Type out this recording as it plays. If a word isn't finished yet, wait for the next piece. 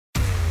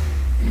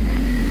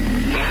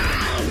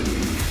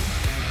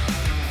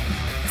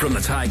From the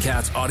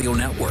Ticats Audio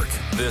Network,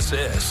 this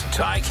is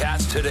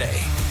Ticats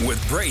Today with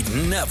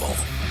Brayden Neville.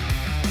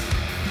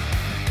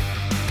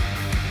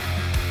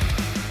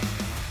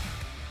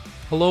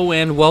 Hello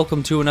and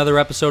welcome to another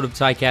episode of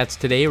Ticats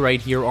Today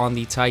right here on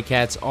the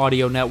Ticats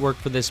Audio Network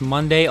for this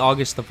Monday,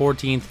 August the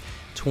 14th,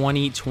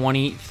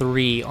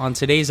 2023. On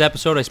today's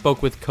episode, I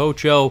spoke with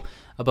Coach O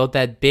about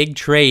that big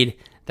trade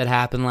that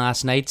happened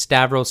last night,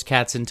 Stavros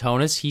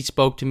Katsantonis. He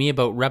spoke to me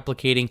about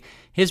replicating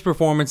his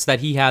performance that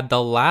he had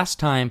the last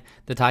time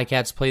the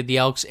Ticats played the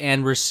Elks,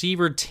 and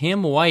receiver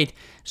Tim White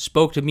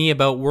spoke to me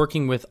about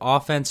working with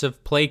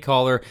offensive play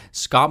caller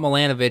Scott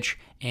Milanovich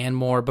and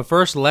more. But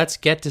first, let's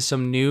get to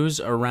some news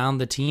around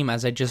the team.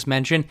 As I just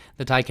mentioned,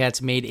 the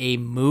Ticats made a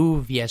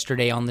move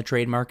yesterday on the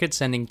trade market,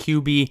 sending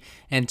QB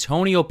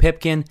Antonio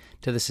Pipkin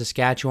to the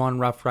Saskatchewan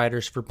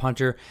Roughriders for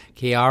punter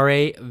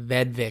Kaare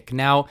Vedvik.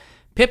 Now,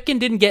 Pipkin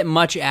didn't get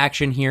much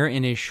action here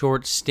in his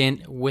short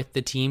stint with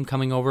the team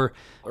coming over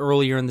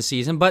earlier in the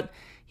season, but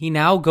he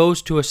now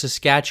goes to a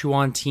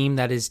Saskatchewan team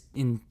that is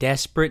in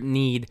desperate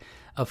need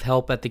of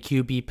help at the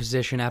QB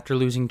position after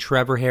losing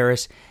Trevor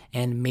Harris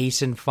and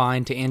Mason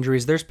Fine to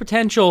injuries. There's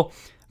potential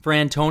for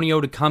Antonio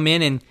to come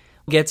in and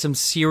get some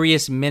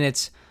serious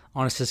minutes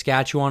on a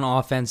Saskatchewan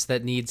offense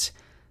that needs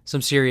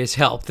some serious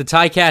help. The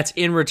Ticats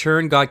in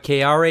return got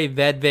Kaare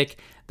Vedvik.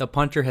 The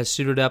punter has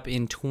suited up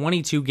in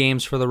 22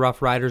 games for the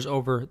Rough Riders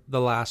over the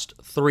last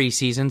 3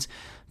 seasons,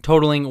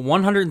 totaling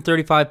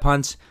 135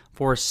 punts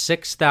for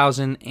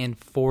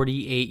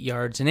 6,048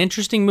 yards. An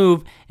interesting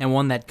move and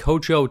one that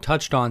Coach O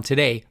touched on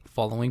today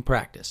following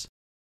practice.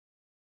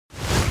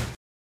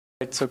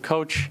 So,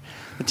 Coach,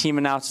 the team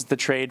announces the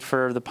trade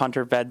for the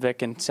punter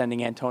Vedvik and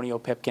sending Antonio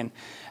Pipkin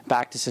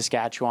back to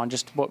Saskatchewan.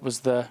 Just what was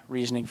the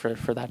reasoning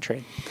for that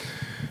trade?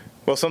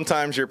 Well,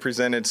 sometimes you're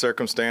presented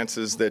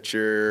circumstances that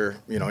you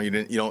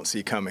don't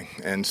see coming,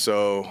 and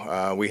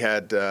so we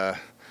had a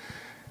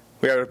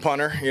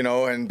punter,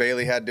 and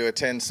Bailey had to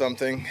attend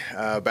something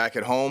back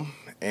at home,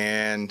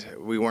 and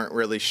we weren't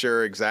really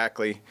sure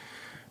exactly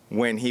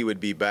when he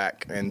would be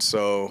back, and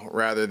so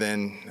rather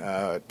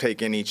than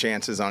take any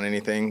chances on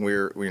anything, we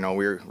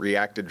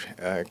reacted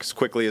as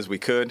quickly as we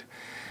could.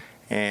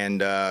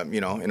 And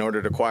in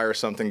order to acquire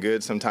something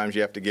good, sometimes you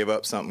have to give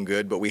up something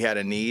good, but we had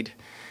a need.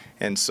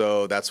 And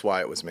so that's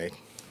why it was made.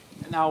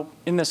 Now,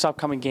 in this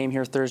upcoming game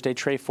here Thursday,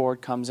 Tre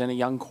Ford comes in, a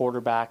young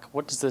quarterback.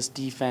 What does this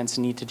defense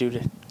need to do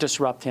to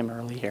disrupt him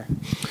early here?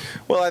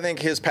 Well, I think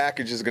his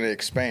package is going to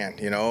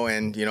expand,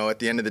 and at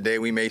the end of the day,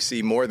 we may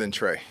see more than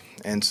Tre.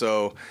 And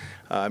so,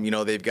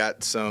 they've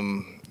got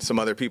some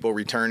other people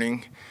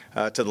returning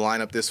to the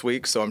lineup this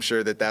week, so I'm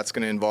sure that's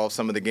going to involve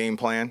some of the game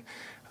plan.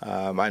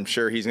 I'm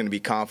sure he's going to be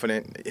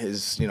confident.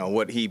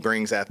 What he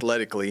brings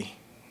athletically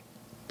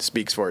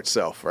speaks for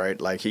itself,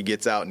 right? Like, he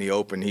gets out in the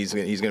open, he's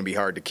going to be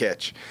hard to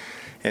catch.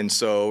 And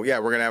so, we're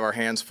going to have our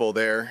hands full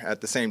there.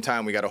 At the same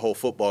time, we got a whole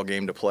football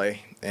game to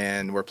play,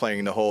 and we're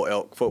playing the whole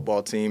Elk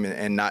football team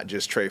and not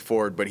just Tre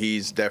Ford, but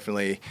he's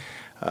definitely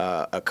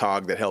a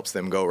cog that helps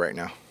them go right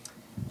now.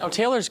 Now,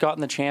 Taylor's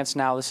gotten the chance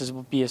now. This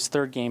will be his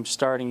 3rd game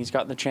starting. He's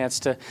gotten the chance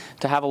to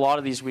have a lot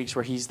of these weeks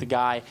where he's the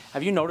guy.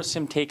 Have you noticed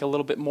him take a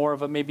little bit more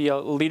of maybe a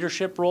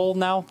leadership role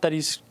now that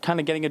he's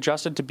kind of getting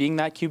adjusted to being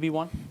that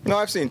QB1? No,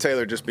 I've seen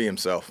Taylor just be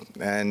himself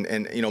and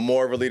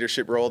more of a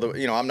leadership role.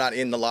 I'm not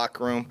in the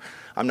locker room.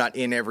 I'm not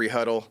in every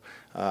huddle.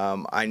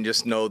 I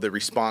just know the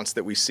response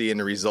that we see and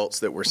the results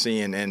that we're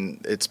seeing,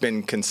 and it's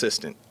been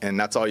consistent. And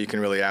that's all you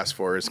can really ask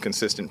for is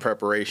consistent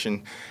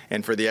preparation,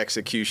 and for the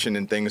execution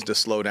and things to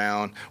slow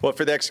down. Well,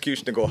 for the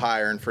execution to go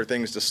higher and for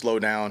things to slow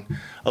down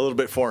a little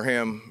bit for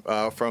him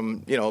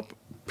from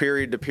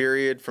period to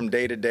period, from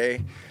day to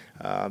day.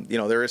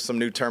 There is some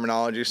new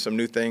terminology, some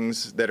new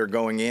things that are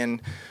going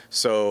in.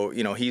 So,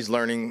 he's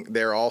learning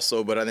there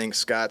also. But I think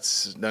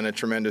Scott's done a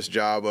tremendous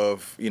job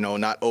of,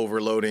 not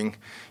overloading,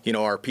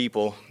 our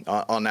people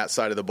on that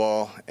side of the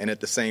ball. And at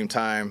the same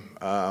time,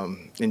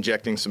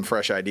 injecting some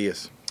fresh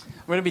ideas.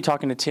 I'm going to be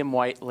talking to Tim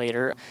White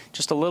later.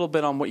 Just a little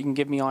bit on what you can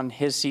give me on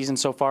his season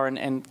so far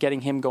and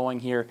getting him going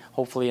here,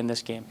 hopefully, in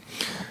this game.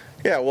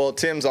 Yeah, well,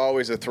 Tim's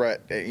always a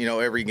threat,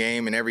 every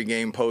game, and every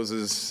game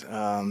poses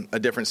a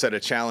different set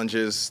of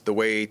challenges, the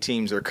way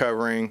teams are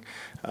covering,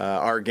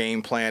 our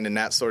game plan and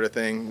that sort of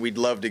thing. We'd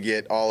love to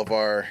get all of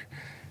our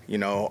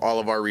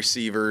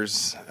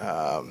receivers,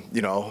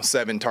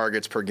 7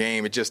 targets per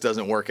game. It just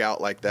doesn't work out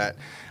like that.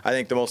 I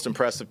think the most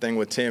impressive thing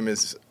with Tim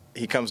is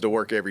he comes to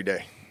work every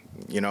day.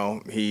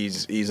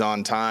 He's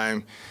on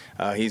time.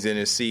 He's in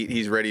his seat.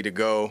 He's ready to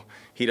go.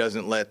 He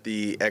doesn't let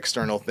the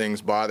external things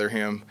bother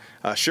him.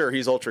 Sure,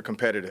 he's ultra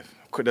competitive.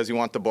 Does he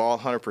want the ball?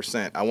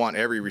 100%. I want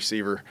every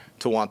receiver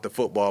to want the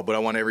football, but I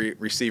want every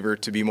receiver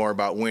to be more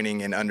about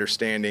winning and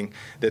understanding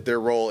that their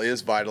role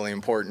is vitally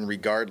important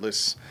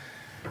regardless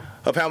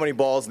of how many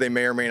balls they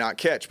may or may not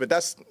catch. But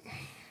that's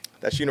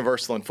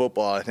universal in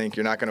football. I think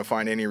you're not going to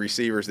find any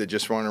receivers that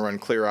just want to run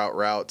clear out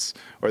routes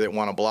or that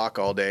want to block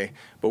all day.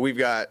 But we've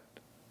got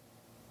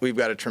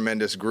a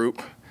tremendous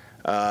group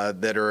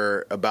that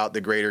are about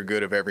the greater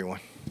good of everyone.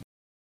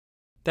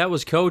 That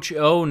was Coach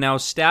O. Now,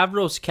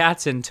 Stavros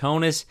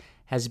Katsantonis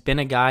has been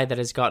a guy that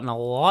has gotten a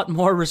lot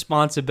more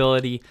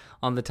responsibility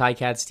on the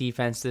Ticats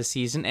defense this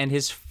season, and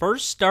his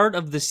first start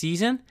of the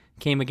season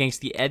came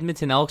against the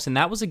Edmonton Elks, and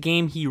that was a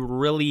game he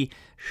really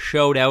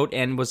showed out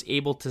and was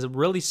able to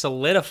really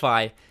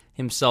solidify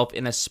himself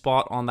in a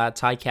spot on that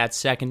Ticats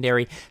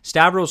secondary.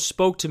 Stavros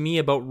spoke to me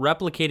about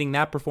replicating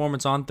that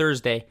performance on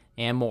Thursday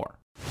and more.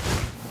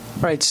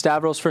 All right,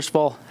 Stavros, first of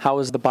all, how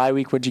was the bye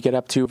week? What did you get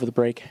up to over the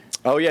break?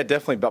 Oh, yeah,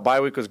 definitely. But bye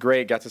week was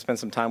great. Got to spend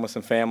some time with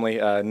some family,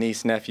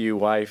 niece, nephew,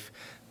 wife,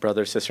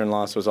 brother,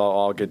 sister-in-law. So it was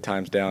all good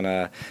times down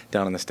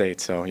in the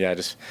States. So, yeah,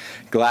 just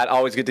glad.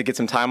 Always good to get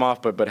some time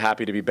off, but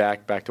happy to be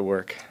back to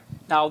work.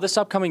 Now, this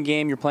upcoming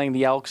game, you're playing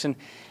the Elks, and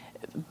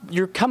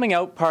your coming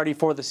out party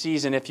for the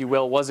season, if you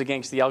will, was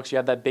against the Elks. You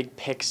had that big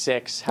pick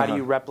six. How do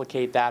you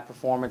replicate that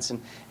performance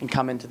and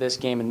come into this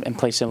game and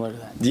play similar to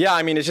that? Yeah,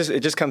 I mean, it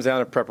just comes down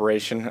to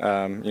preparation.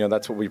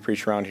 That's what we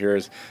preach around here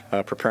is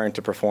preparing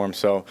to perform.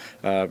 So,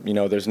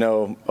 there's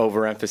no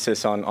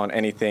overemphasis on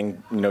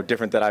anything,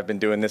 different that I've been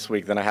doing this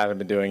week than I haven't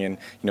been doing in,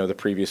 the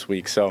previous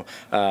week. So,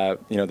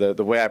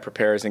 the way I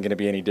prepare isn't going to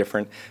be any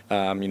different.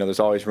 There's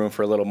always room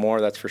for a little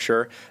more, that's for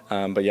sure.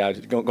 But yeah,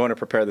 going to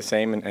prepare the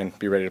same and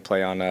be ready to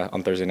play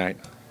on Thursday night.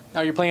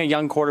 Now you're playing a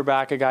young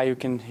quarterback, a guy who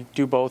can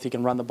do both. He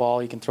can run the ball,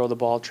 he can throw the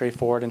ball, Tre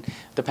Ford, and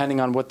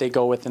depending on what they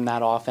go with in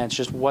that offense,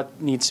 just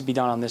what needs to be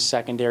done on this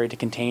secondary to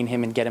contain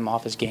him and get him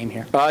off his game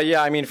here?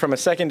 Yeah, I mean, from a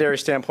secondary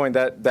standpoint,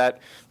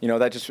 that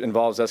just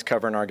involves us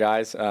covering our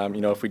guys.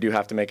 If we do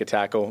have to make a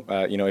tackle,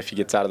 if he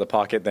gets out of the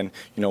pocket, then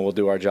we'll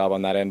do our job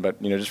on that end.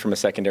 But just from a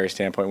secondary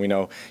standpoint, we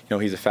know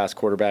he's a fast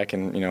quarterback,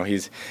 and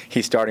he's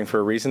starting for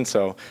a reason.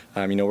 So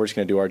we're just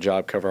going to do our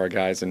job, cover our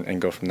guys,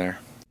 and go from there.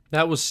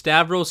 That was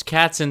Stavros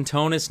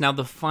Katsantonis. Now,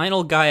 the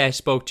final guy I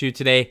spoke to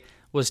today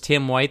was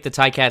Tim White, the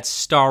Ticats'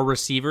 star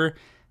receiver.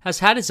 Has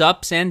had his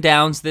ups and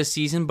downs this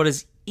season, but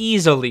is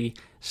easily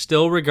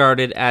still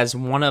regarded as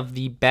one of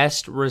the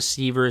best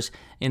receivers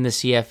in the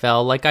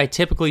CFL. Like I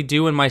typically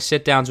do in my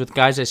sit-downs with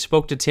guys, I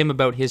spoke to Tim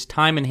about his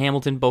time in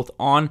Hamilton, both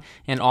on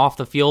and off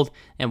the field,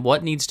 and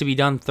what needs to be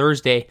done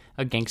Thursday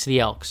against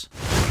the Elks.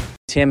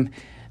 Tim,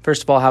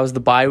 first of all, how was the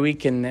bye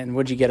week, and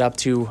what did you get up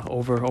to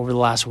over the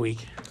last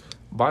week?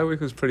 Bye week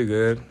was pretty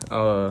good.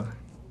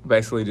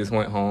 Basically just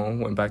went home,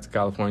 went back to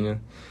California,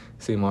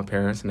 see my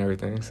parents and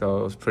everything. So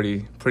it was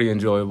pretty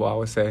enjoyable, I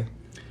would say.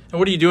 And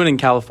what are you doing in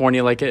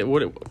California? Like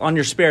on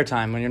your spare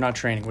time when you're not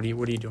training? What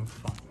are you doing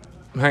for fun?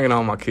 I'm hanging out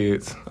with my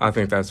kids. I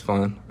think that's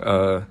fun.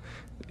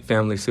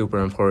 Family's super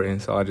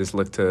important, so I just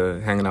look to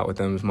hanging out with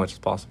them as much as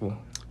possible.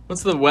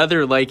 What's the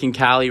weather like in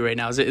Cali right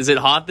now? Is it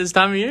hot this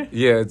time of year?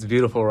 Yeah, it's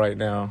beautiful right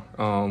now.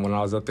 When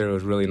I was up there, it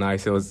was really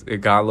nice. It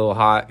got a little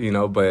hot,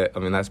 but I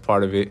mean that's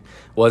part of it.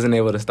 Wasn't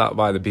able to stop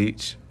by the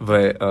beach,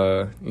 but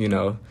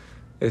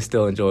it's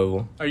still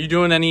enjoyable. Are you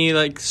doing any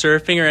like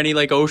surfing or any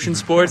like ocean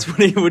sports? What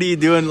are you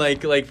doing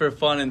like for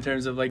fun in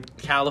terms of like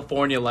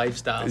California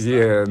lifestyle stuff?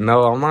 Yeah,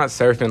 no, I'm not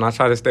surfing. I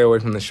try to stay away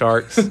from the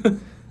sharks.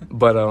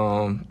 But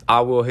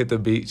I will hit the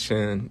beach,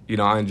 and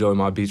I enjoy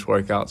my beach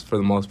workouts for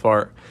the most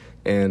part.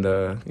 And,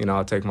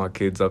 I'll take my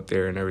kids up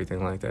there and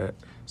everything like that.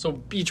 So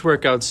beach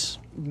workouts,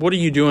 what are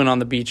you doing on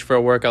the beach for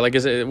a workout? Like,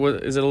 is it a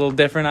little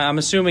different? I'm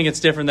assuming it's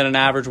different than an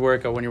average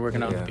workout when you're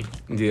working out on the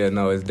beach. Yeah,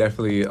 no, it's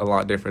definitely a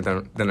lot different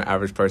than an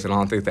average person. I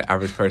don't think the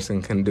average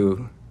person can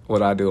do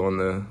what I do on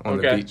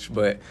the beach.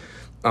 But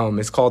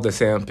it's called the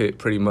Sand Pit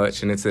pretty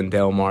much, and it's in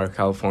Del Mar,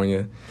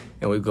 California.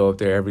 And we go up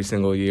there every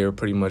single year,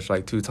 pretty much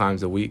like 2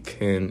 times a week.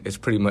 And it's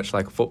pretty much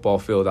like a football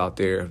field out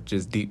there,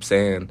 just deep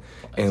sand.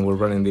 And we're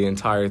running the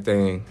entire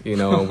thing,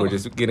 and we're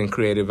just getting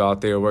creative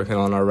out there, working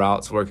on our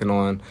routes, working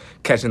on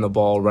catching the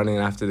ball, running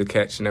after the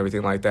catch and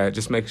everything like that.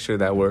 Just making sure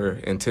that we're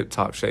in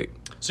tip-top shape.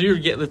 So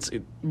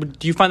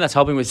do you find that's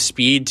helping with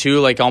speed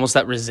too, like almost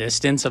that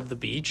resistance of the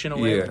beach in a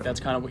way? Yeah. Like that's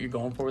kind of what you're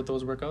going for with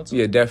those workouts?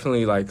 Yeah,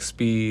 definitely like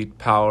speed,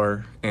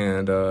 power,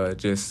 and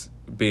just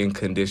being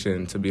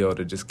conditioned to be able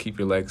to just keep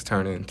your legs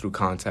turning through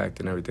contact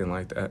and everything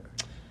like that.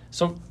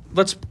 So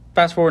let's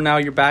fast forward now.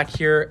 You're back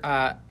here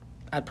at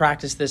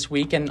practice this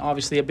week, and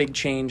obviously a big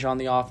change on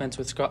the offense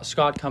with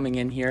Scott coming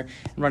in here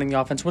and running the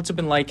offense. What's it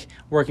been like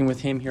working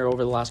with him here over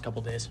the last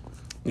couple of days?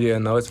 Yeah,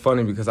 no, it's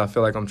funny because I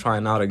feel like I'm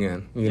trying out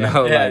again.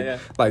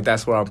 Like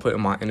that's where I'm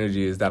putting my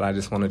energy, is that I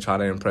just want to try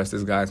to impress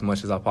this guy as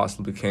much as I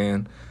possibly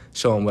can,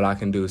 show him what I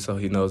can do so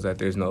he knows that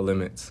there's no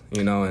limits,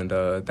 and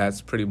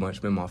that's pretty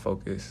much been my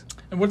focus.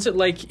 And what's it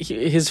like,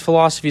 his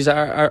philosophies?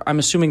 I'm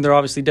assuming they're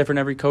obviously different.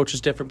 Every coach is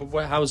different,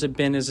 but how has it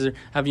been?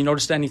 Have you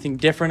noticed anything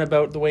different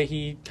about the way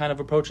he kind of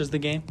approaches the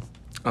game?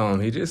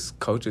 He just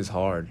coaches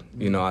hard.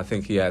 I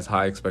think he has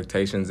high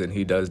expectations, and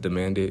he does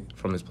demand it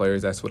from his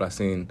players. That's what I've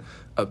seen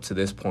up to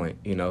this point,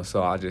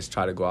 So I just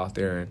try to go out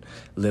there and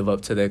live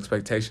up to the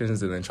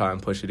expectations and then try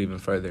and push it even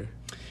further.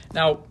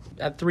 Now,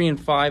 at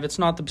 3-5, it's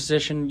not the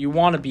position you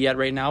want to be at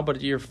right now,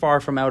 but you're far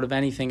from out of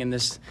anything in the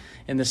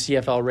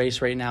CFL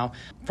race right now.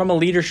 From a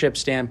leadership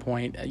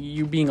standpoint,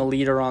 you being a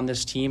leader on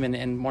this team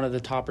and one of the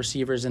top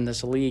receivers in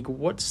this league,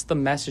 what's the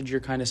message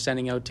you're kind of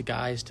sending out to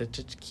guys to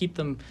keep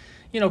them,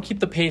 keep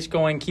the pace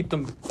going, keep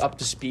them up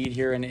to speed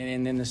here and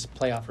in this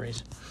playoff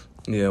race?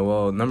 Yeah,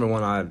 well, number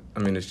one, I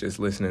mean, it's just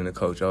listening to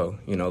Coach O,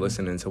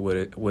 listening to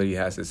what he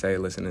has to say,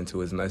 listening to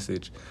his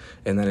message.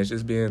 And then it's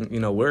just being,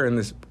 we're in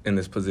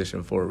this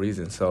position for a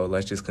reason. So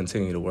let's just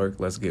continue to work.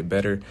 Let's get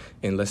better,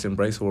 and let's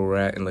embrace where we're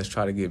at, and let's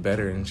try to get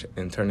better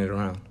and turn it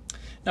around.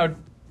 Now,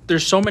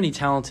 there's so many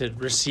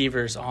talented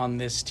receivers on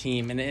this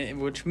team,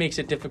 and which makes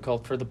it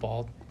difficult for the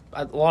ball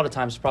a lot of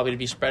times probably to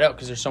be spread out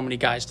because there's so many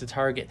guys to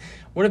target.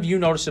 What have you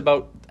noticed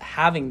about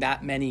having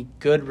that many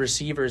good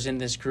receivers in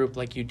this group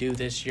like you do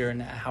this year,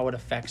 and how it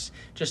affects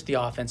just the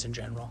offense in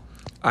general?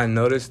 I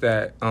noticed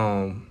that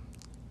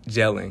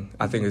gelling,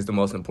 I think, is the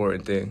most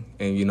important thing.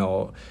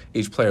 And,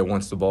 each player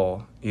wants the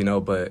ball,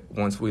 but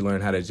once we learn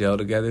how to gel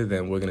together,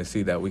 then we're going to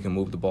see that we can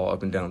move the ball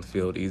up and down the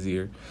field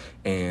easier.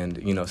 And,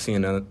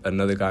 seeing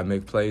another guy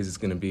make plays is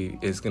going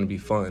to be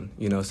fun,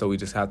 so we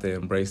just have to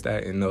embrace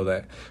that and know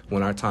that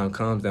when our time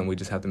comes, then we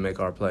just have to make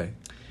our play.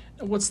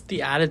 What's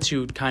the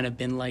attitude kind of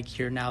been like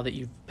here now that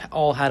you've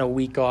all had a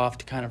week off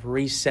to kind of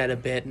reset a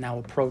bit and now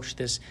approach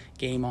this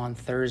game on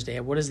Thursday?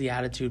 What has the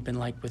attitude been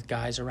like with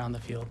guys around the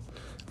field?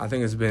 I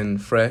think it's been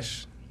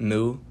fresh,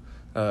 new,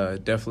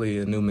 definitely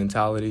a new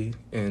mentality,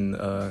 and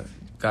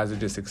guys are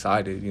just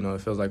excited.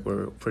 It feels like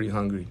we're pretty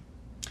hungry.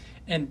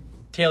 And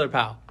Taylor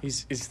Powell,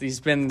 he's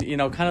been,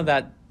 kind of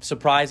that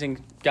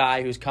surprising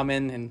guy who's come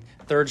in and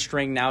third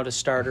string now to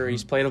starter.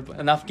 He's played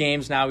enough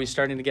games now. He's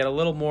starting to get a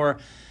little more,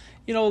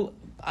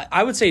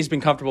 I would say he's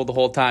been comfortable the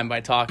whole time by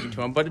talking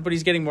to him, but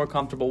he's getting more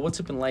comfortable. What's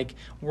it been like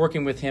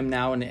working with him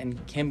now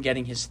and him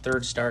getting his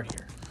third start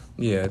here?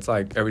 Yeah, it's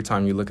like every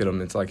time you look at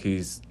him, it's like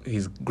he's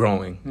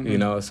growing,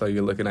 So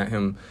you're looking at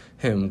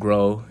him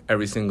grow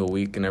every single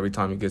week, and every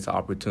time he gets an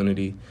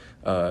opportunity,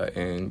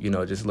 and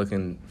just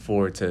looking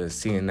forward to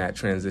seeing that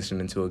transition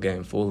into a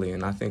game fully.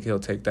 And I think he'll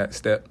take that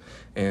step,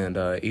 and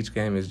each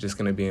game is just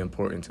going to be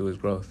important to his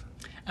growth.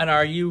 And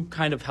are you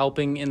kind of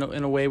helping in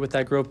a way with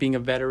that growth, being a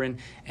veteran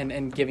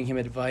and giving him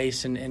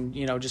advice and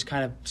just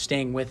kind of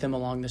staying with him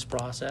along this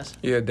process?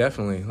 Yeah,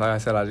 definitely. Like I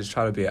said, I just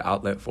try to be an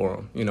outlet for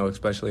him,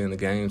 especially in the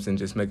games, and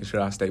just making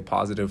sure I stay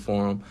positive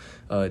for him,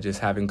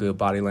 just having good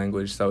body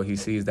language so he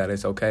sees that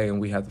it's okay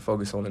and we have to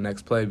focus on the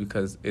next play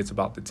because it's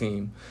about the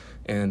team.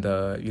 And,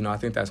 I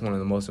think that's one of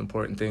the most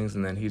important things.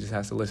 And then he just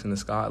has to listen to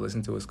Scott,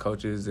 listen to his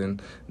coaches,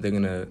 and they're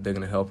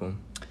gonna help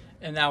him.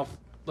 And now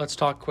let's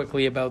talk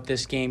quickly about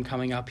this game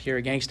coming up here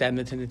against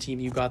Edmonton, the team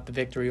you got the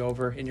victory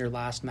over in your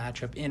last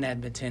matchup in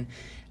Edmonton.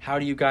 How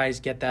do you guys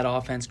get that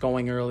offense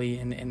going early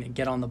and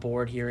get on the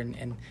board here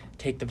and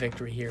take the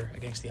victory here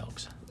against the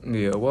Elks?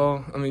 Yeah,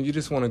 well, you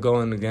just want to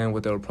go in the game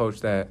with the approach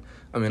that,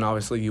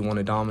 obviously you want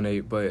to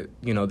dominate, but,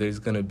 there's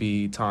going to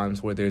be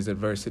times where there's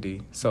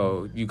adversity.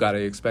 So you got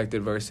to expect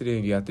adversity,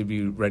 and you have to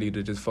be ready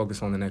to just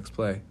focus on the next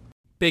play.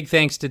 Big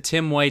thanks to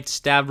Tim White,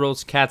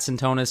 Stavros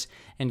Katsantonis,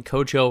 and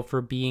Coach O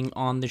for being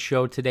on the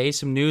show today.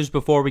 Some news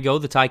before we go.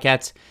 The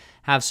Ticats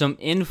have some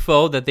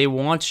info that they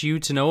want you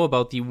to know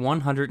about the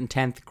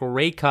 110th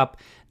Grey Cup,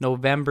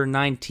 November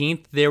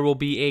 19th. There will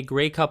be a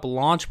Grey Cup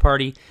launch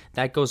party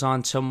that goes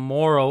on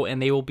tomorrow,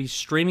 and they will be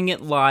streaming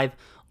it live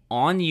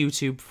on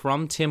YouTube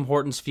from Tim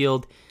Hortons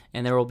Field,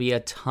 and there will be a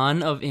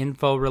ton of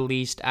info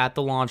released at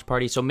the launch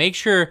party. So make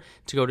sure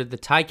to go to the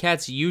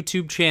Ticats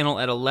YouTube channel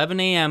at 11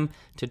 a.m.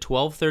 to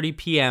 12:30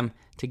 p.m.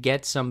 to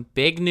get some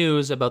big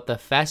news about the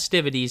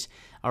festivities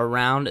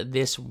around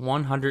this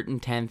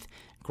 110th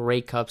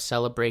Grey Cup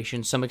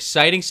celebration. Some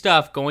exciting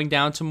stuff going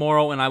down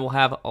tomorrow, and I will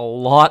have a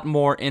lot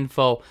more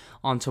info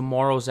on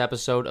tomorrow's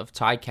episode of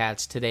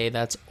Ticats Today.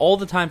 That's all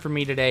the time for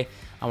me today.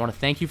 I want to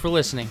thank you for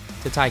listening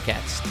to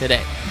Ticats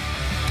Today.